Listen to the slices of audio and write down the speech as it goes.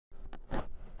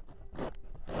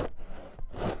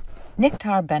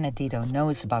Nictar Benedito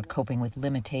knows about coping with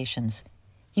limitations.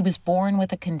 He was born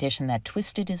with a condition that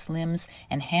twisted his limbs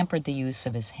and hampered the use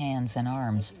of his hands and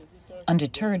arms.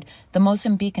 Undeterred, the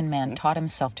Mozambican man taught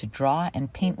himself to draw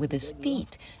and paint with his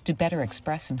feet to better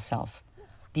express himself.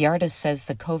 The artist says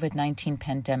the COVID-19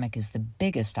 pandemic is the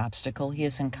biggest obstacle he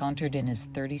has encountered in his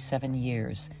 37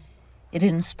 years. It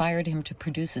inspired him to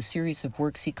produce a series of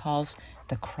works he calls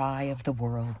The Cry of the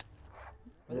World.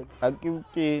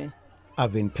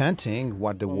 I've been painting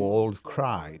what the world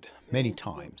cried many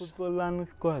times.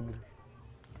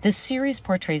 This series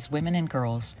portrays women and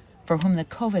girls for whom the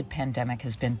COVID pandemic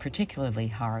has been particularly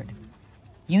hard.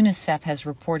 UNICEF has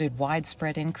reported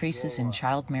widespread increases in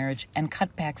child marriage and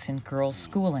cutbacks in girls'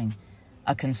 schooling,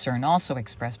 a concern also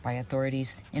expressed by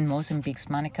authorities in Mozambique's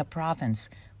Manica province,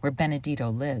 where Benedito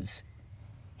lives.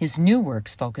 His new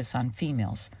works focus on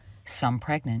females, some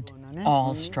pregnant,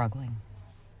 all struggling.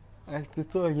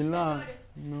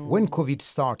 When COVID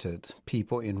started,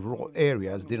 people in rural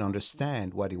areas didn't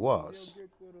understand what it was.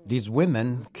 These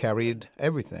women carried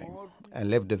everything and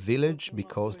left the village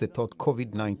because they thought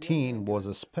COVID-19 was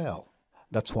a spell.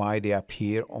 That's why they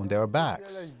appear on their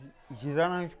backs.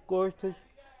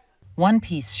 One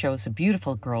piece shows a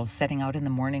beautiful girl setting out in the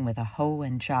morning with a hoe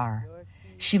and jar.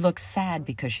 She looks sad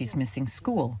because she's missing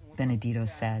school, Benedito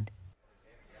said.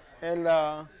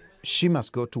 She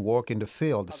must go to work in the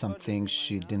field, something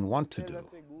she didn't want to do.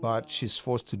 But she's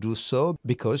forced to do so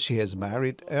because she has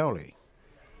married early.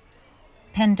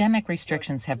 Pandemic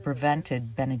restrictions have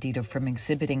prevented Benedito from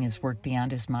exhibiting his work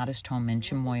beyond his modest home in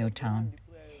Chimoio town.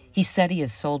 He said he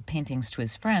has sold paintings to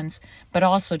his friends, but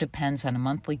also depends on a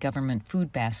monthly government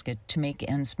food basket to make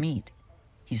ends meet.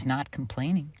 He's not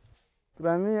complaining.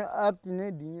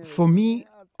 For me,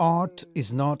 art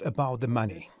is not about the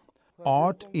money.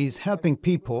 Art is helping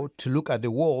people to look at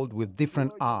the world with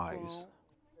different eyes.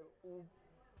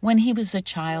 When he was a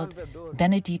child,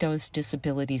 Benedito's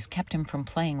disabilities kept him from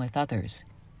playing with others.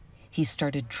 He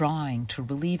started drawing to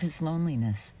relieve his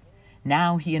loneliness.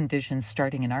 Now he envisions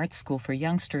starting an art school for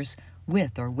youngsters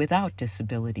with or without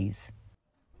disabilities.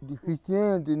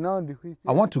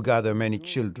 I want to gather many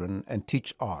children and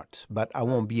teach art, but I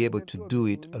won't be able to do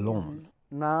it alone.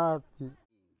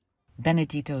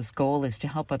 Benedito's goal is to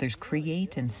help others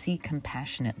create and see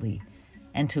compassionately,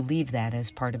 and to leave that as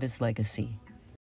part of his legacy.